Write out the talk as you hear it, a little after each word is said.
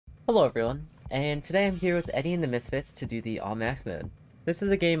Hello everyone, and today I'm here with Eddie and the Misfits to do the All Max mode. This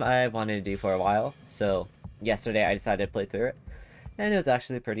is a game I wanted to do for a while, so yesterday I decided to play through it, and it was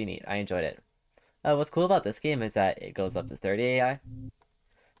actually pretty neat. I enjoyed it. What's cool about this game is that it goes up to 30 AI,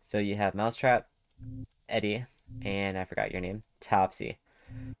 so you have Mousetrap, Eddie, and I forgot your name, Topsy.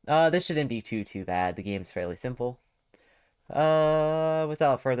 This shouldn't be too bad. The game's fairly simple.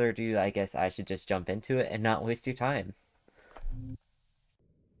 Without further ado, I guess I should just jump into it and not waste your time.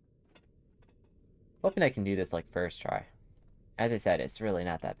 Hoping I can do this like first try. As I said, it's really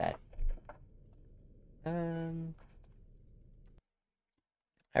not that bad.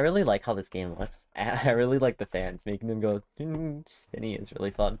 I really like how this game looks. I really like the fans. Making them go spinny is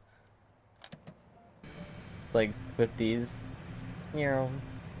really fun. It's like with these. Anywho.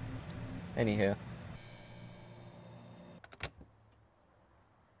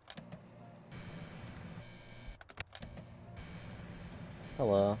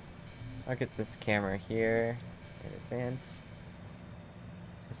 Hello. I'll get this camera here in advance.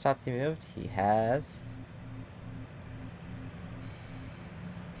 Has Topsy moved? He has.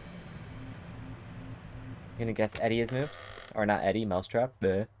 I'm gonna guess Eddie has moved. Or not Eddie, Mousetrap.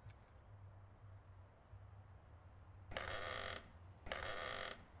 Bleh.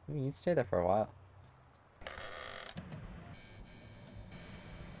 You stay there for a while.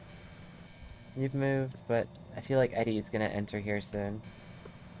 You've moved, but I feel like Eddie is gonna enter here soon.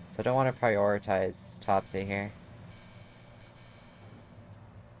 So I don't want to prioritize Topsy here.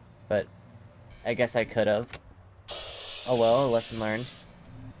 But I guess I could have. Oh well, lesson learned.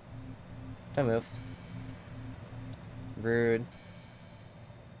 Don't move. Rude.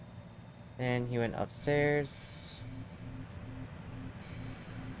 And he went upstairs.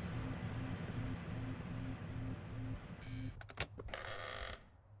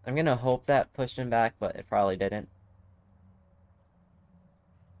 I'm gonna hope that pushed him back, but it probably didn't.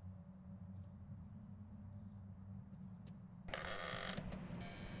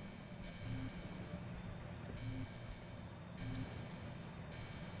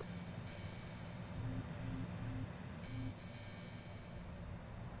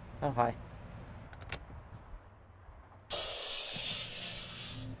 Oh, hi.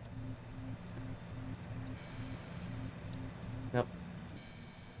 Nope.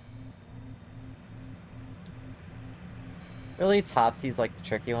 Really, Topsy's like the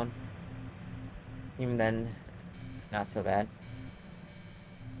tricky one. Even then, not so bad.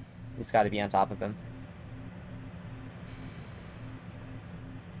 You just gotta be on top of him.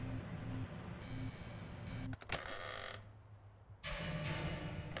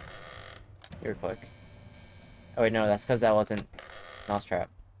 You're quick. Oh wait, no, that's because that wasn't Mousetrap.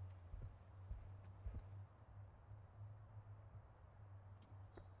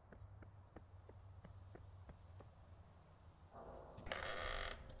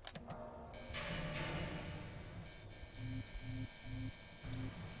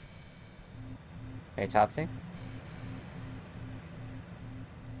 Hey, Topsy?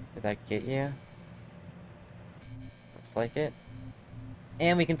 Did that get you? Looks like it.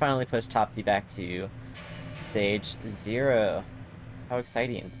 And we can finally push Topsy back to stage 0. How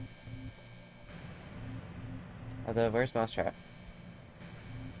exciting. Although, where's Mousetrap?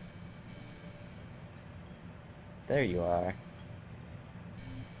 There you are.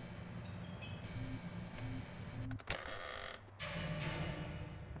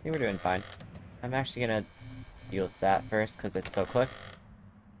 See, we're doing fine. I'm actually gonna deal with that first, because it's so quick.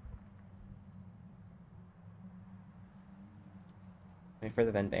 Wait for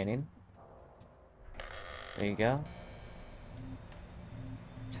the vent banning. There you go.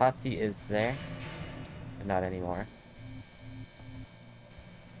 Topsy is there, but not anymore.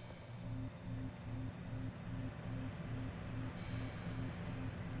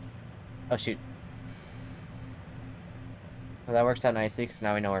 Oh shoot. Well, that works out nicely, because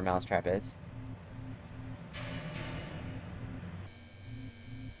now we know where Mousetrap is.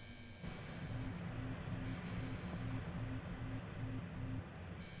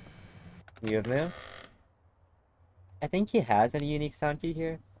 You have moved? I think he has a unique sound key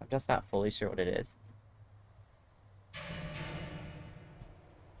here. I'm just not fully sure what it is.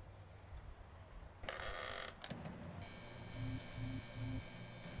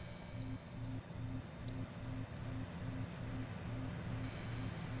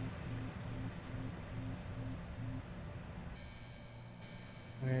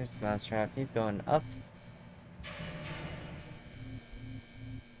 Where's Mousetrap? He's going up.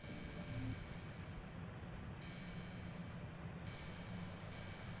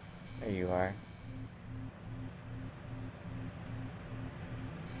 There you are.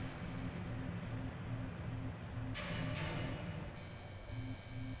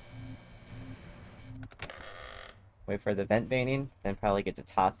 Wait for the vent veining, then probably get to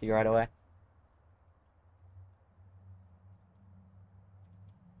Topsy right away.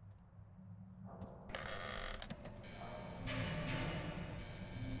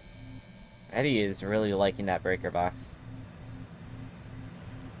 Eddie is really liking that breaker box.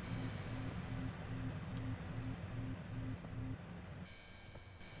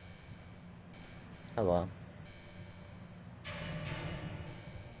 Hello.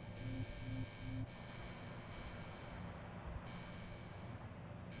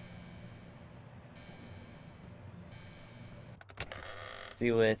 Let's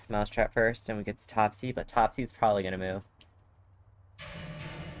do with Mousetrap first, and we get to Topsy, but Topsy's probably gonna move.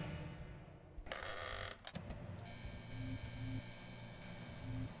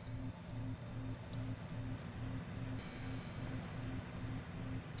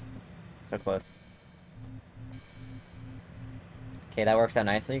 So close. Okay, that works out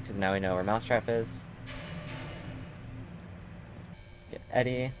nicely, because now we know where Mousetrap is. Get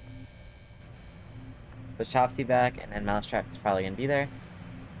Eddie. Push Topsy back, and then Mousetrap is probably gonna be there.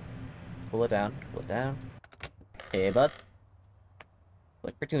 Cool it down, cool it down. Hey, bud.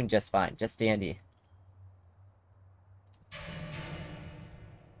 Look, we're doing just fine, just dandy.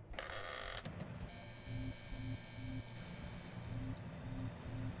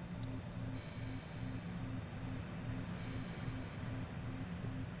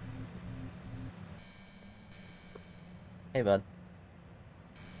 Hey, bud.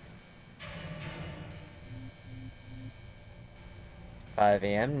 $5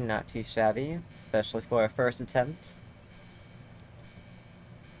 a.m., not too shabby, especially for a first attempt.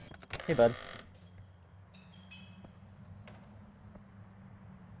 Hey, bud.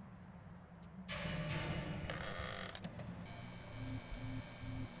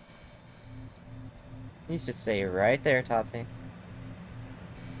 You should stay right there, Topsy.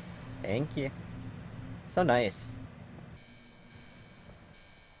 Thank you. So nice.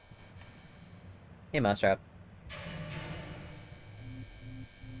 Hey, Mousetrap.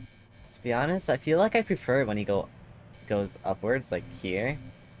 To be honest, I feel like I prefer it when he goes upwards, like here.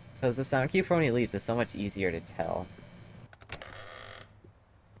 Because the sound cue for when he leaves is so much easier to tell.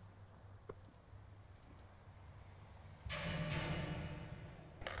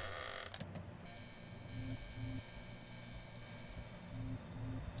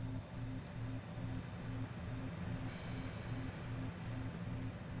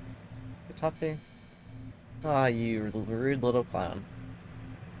 Topsy? Aw, you rude little clown.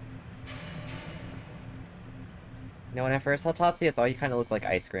 You know, when I first saw Topsy, I thought you kind of looked like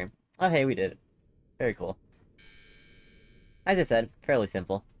ice cream. Oh, hey, we did it. Very cool. As I said, fairly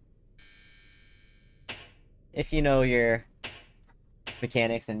simple. If you know your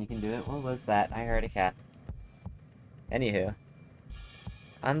mechanics and you can do it. What was that? I heard a cat. Anywho.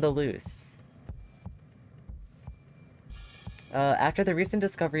 On the loose. After the recent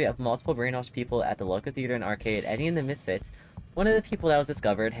discovery of multiple brainwashed people at the local theater and arcade, Eddie and the Misfits, one of the people that was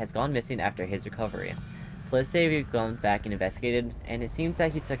discovered has gone missing after his recovery. Police say we've gone back and investigated, and it seems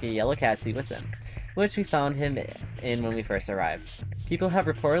that he took a yellow cat suit with him, which we found him in when we first arrived. People have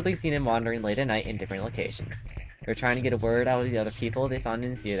reportedly seen him wandering late at night in different locations. They're trying to get a word out of the other people they found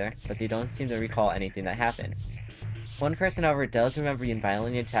in the theater, but they don't seem to recall anything that happened. One person, however, does remember being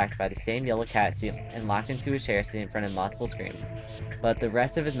violently attacked by the same yellow cat suit and locked into a chair sitting in front of multiple screams, but the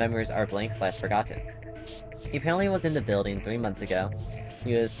rest of his memories are blank/forgotten. He apparently was in the building 3 months ago.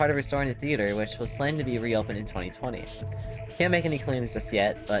 He was part of restoring the theater, which was planned to be reopened in 2020. We can't make any claims just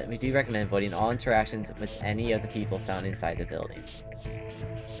yet, but we do recommend avoiding all interactions with any of the people found inside the building.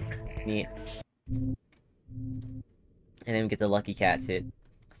 Neat. And then we get the lucky cat suit.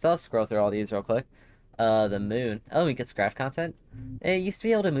 So I'll scroll through all these real quick. The moon. Oh, it gets craft content? It used to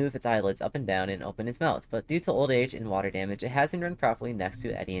be able to move its eyelids up and down and open its mouth, but due to old age and water damage, it hasn't run properly next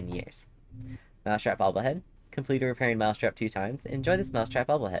to Eddie in years. Mousetrap bobblehead. Completed repairing Mousetrap 2 times. Enjoy this Mousetrap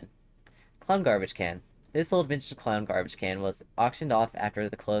bobblehead. Clown garbage can. This old vintage clown garbage can was auctioned off after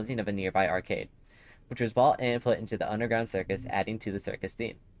the closing of a nearby arcade, which was bought and put into the underground circus, adding to the circus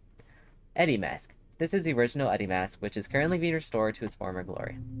theme. Eddie mask. This is the original Eddie mask, which is currently being restored to its former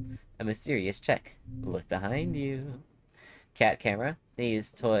glory. A mysterious check. Look behind you. Cat camera.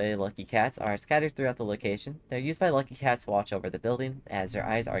 These toy lucky cats are scattered throughout the location. They're used by lucky cats to watch over the building, as their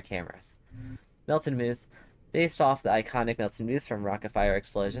eyes are cameras. Melted Moose. Based off the iconic Melted Moose from Rocket Fire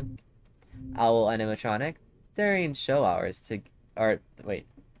Explosion. Owl animatronic. During show hours to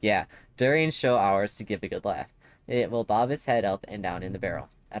give a good laugh. It will bob its head up and down in the barrel.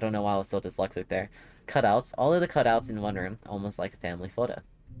 I don't know why I was so dyslexic there. Cutouts. All of the cutouts in one room, almost like a family photo.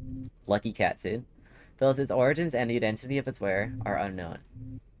 Lucky cat suit. Both its origins and the identity of its wearer are unknown.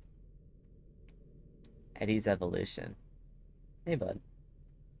 Eddie's evolution. Hey, bud.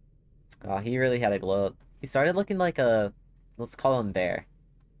 Oh, he really had a glow up. He started looking like a, let's call him bear.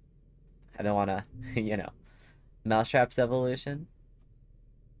 I don't wanna, you know. Mousetrap's evolution.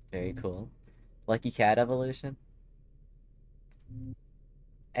 Very cool. Lucky Cat evolution.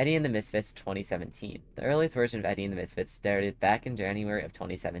 Eddie and the Misfits 2017. The earliest version of Eddie and the Misfits started back in January of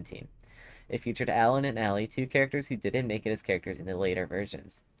 2017. It featured Alan and Allie, two characters who didn't make it as characters in the later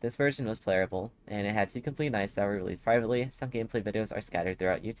versions. This version was playable, and it had two complete nights that were released privately. Some gameplay videos are scattered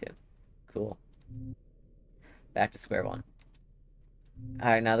throughout YouTube. Cool. Back to square one.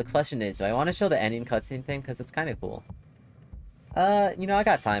 Alright, now the question is, do I want to show the ending cutscene thing? Because it's kind of cool. You know, I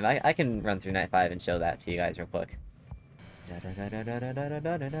got time. I can run through Night 5 and show that to you guys real quick.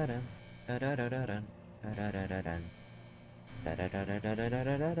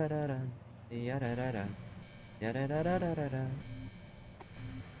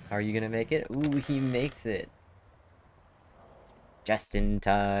 How are you gonna make it? Ooh, he makes it. Just in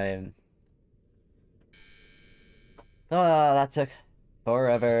time. Oh, that took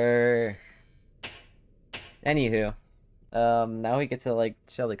forever. Anywho, now we get to, like,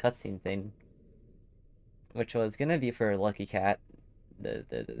 show the cutscene thing. Which was gonna be for Lucky Cat,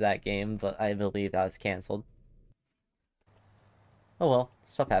 that game, but I believe that was canceled. Oh well,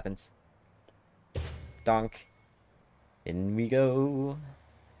 stuff happens. Donk. In we go.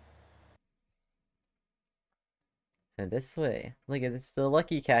 And this way. Look, it's the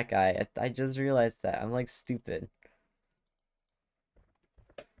Lucky Cat guy. I just realized that. I'm like stupid.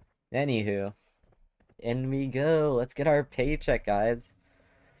 Anywho. In we go. Let's get our paycheck, guys.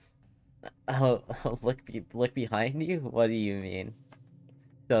 Oh, look behind you? What do you mean?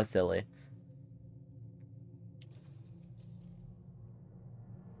 So silly.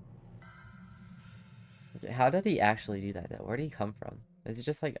 How did he actually do that, though? Where did he come from? Is he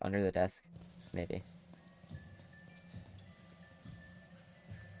just, like, under the desk? Maybe.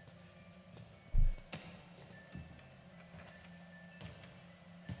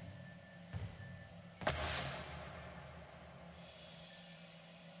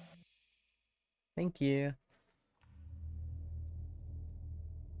 Thank you.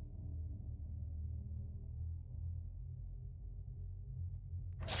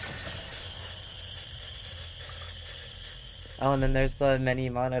 Oh, and then there's the many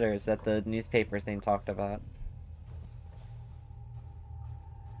monitors that the newspaper thing talked about.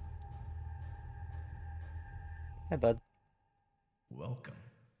 Hi, bud. Welcome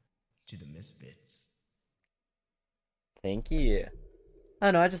to the Misfits. Thank you. I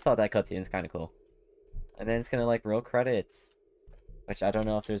don't know, I just thought that cutscene was kind of cool. And then it's gonna, like, roll credits. Which I don't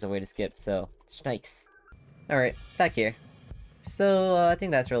know if there's a way to skip, so... Snakes. Alright, back here. So, I think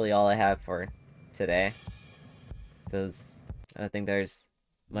that's really all I have for today. So, I don't think there's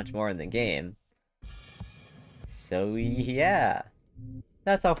much more in the game. So, yeah.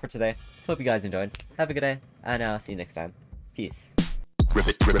 That's all for today. Hope you guys enjoyed. Have a good day, and I'll see you next time. Peace.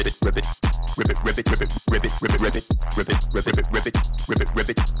 Ribbit, ribbit, ribbit, ribbit, ribbit, ribbit, ribbit, ribbit, ribbit, ribbit, ribbit, ribbit, ribbit,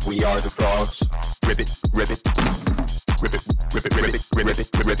 ribbit. We are the frogs. Ribbit, ribbit, ribbit, ribbit, ribbit, ribbit,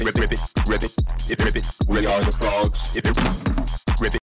 ribbit, ribbit, ribbit, ribbit. We are the frogs.